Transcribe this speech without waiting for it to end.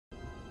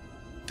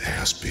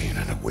has been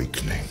an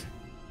awakening.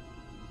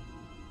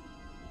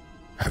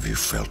 Have you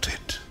felt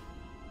it?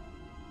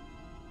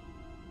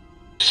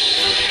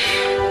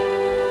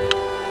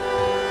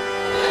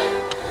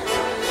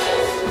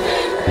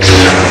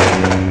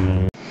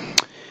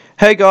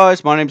 Hey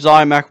guys, my name is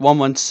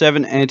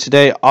iMac117 and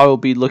today I will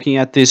be looking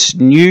at this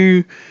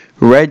new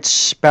Red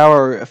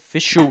Sparrow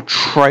official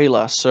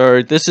trailer.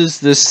 So this is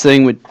this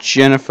thing with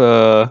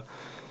Jennifer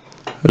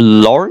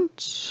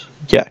Lawrence?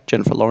 Yeah,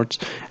 Jennifer Lawrence.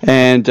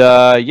 And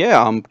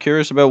yeah, I'm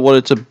curious about what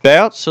it's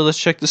about, so let's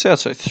check this out.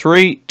 So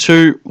 3,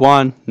 2,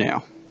 1,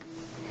 now.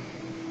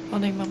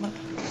 Morning, Mama.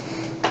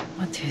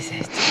 What is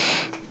it?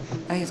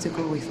 I have to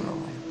go away for a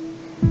while.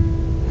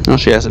 Oh,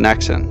 she has an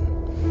accent.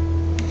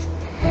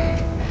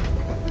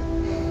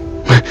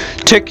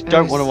 Tick,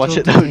 don't want to watch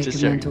it. No, just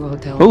joking.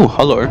 Oh,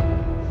 hello.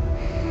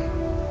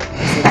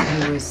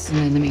 I was an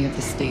enemy of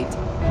the state.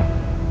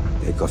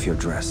 Take off your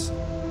dress.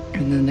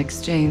 And in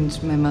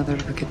exchange, my mother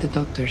would get the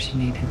doctor she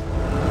needed.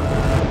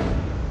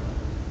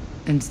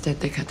 Instead,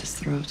 they cut his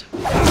throat.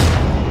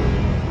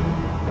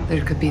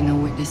 There could be no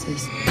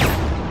witnesses.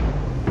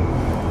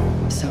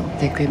 So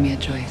they gave me a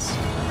choice.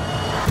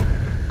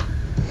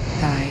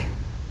 Die,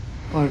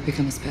 or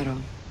become a sparrow.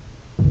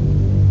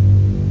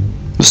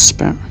 A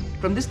sparrow?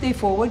 From this day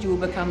forward, you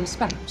will become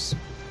sparrows.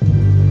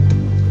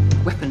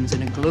 Weapons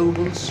in a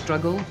global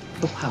struggle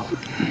for power.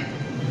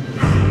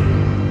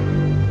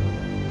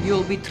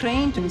 You'll be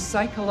trained in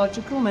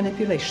psychological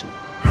manipulation.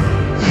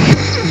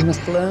 You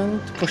must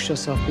learn to push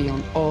yourself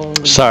beyond all.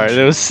 Sorry,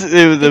 there was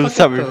something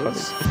funny.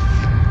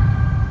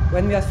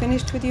 When we are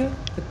finished with you,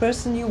 the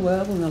person you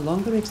were will no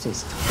longer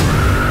exist.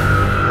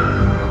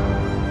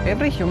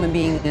 Every human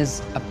being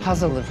is a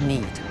puzzle of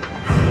need.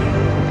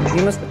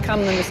 You must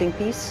become the missing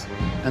piece,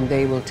 and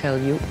they will tell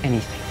you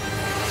anything.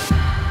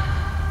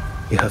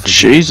 You have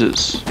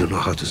Jesus. You know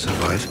how to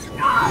survive.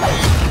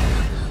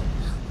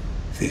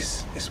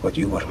 This is what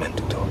you were meant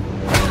to do.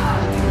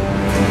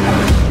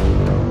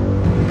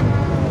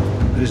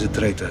 There is a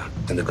traitor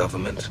in the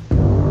government.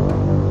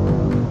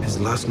 His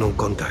last known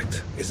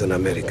contact is an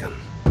American.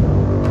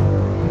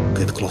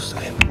 Get close to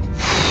him.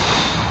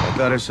 I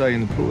thought I saw you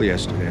in the pool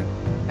yesterday.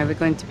 Are we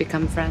going to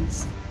become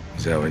friends?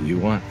 Is that what you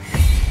want?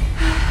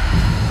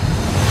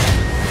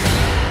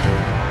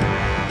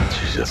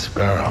 She's a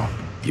sparrow.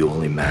 You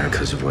only matter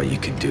because of what you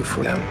can do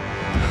for them.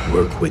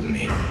 Work with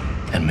me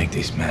and make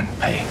these men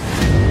pay.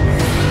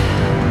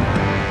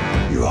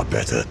 You are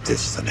better at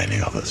this than any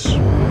of us.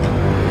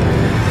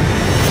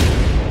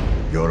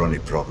 Your only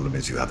problem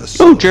is you have a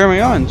soul. Oh,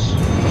 Jeremy Irons.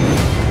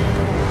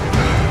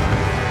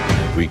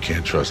 We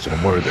can't trust a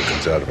word that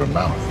comes out of her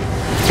mouth.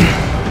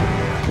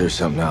 There's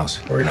something else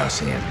we're not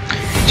seeing.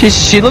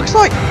 Jesus, she looks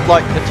like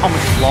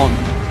Atomic Blonde.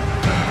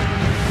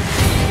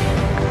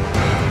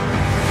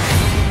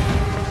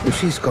 If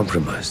she's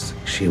compromised,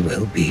 she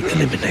will be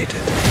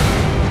eliminated.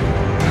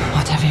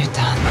 What have you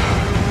done?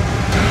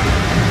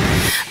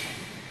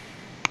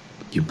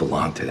 You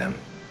belong to them.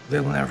 They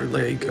will never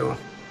let you go.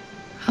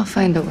 I'll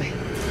find a way.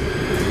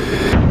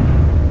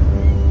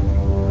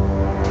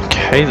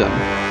 Okay then.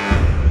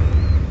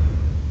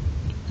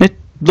 It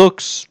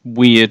looks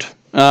weird.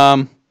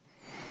 I'll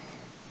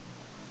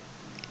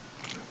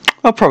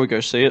probably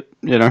go see it,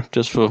 you know,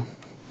 just for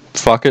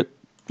fuck it.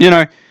 You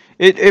know,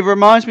 it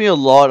reminds me a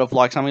lot of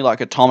like something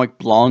like Atomic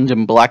Blonde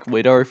and Black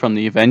Widow from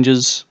the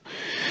Avengers.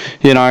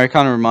 You know, it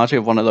kind of reminds me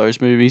of one of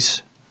those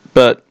movies.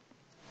 But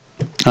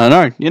I don't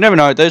know. You never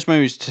know. Those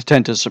movies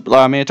tend to...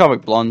 I mean,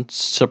 Atomic Blonde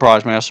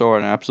surprised me. I saw it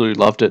and I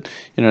absolutely loved it.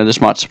 You know, this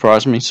might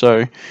surprise me.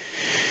 So,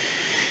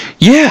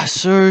 yeah.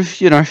 So,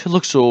 you know, it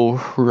looks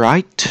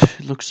alright.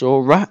 It looks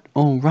alright.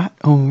 Alright.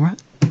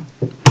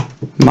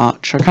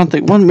 March. I can't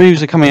think... What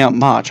movies are coming out in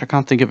March? I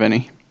can't think of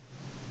any.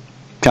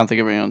 Can't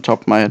think of any on the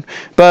top of my head.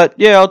 But,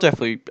 yeah, I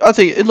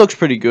think it looks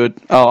pretty good.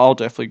 I'll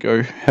definitely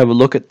go have a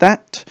look at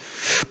that.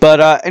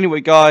 But, anyway,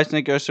 guys,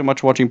 thank you guys so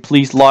much for watching.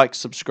 Please like,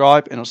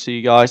 subscribe, and I'll see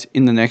you guys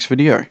in the next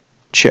video.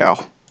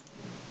 Ciao.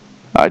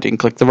 I didn't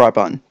click the right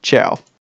button. Ciao.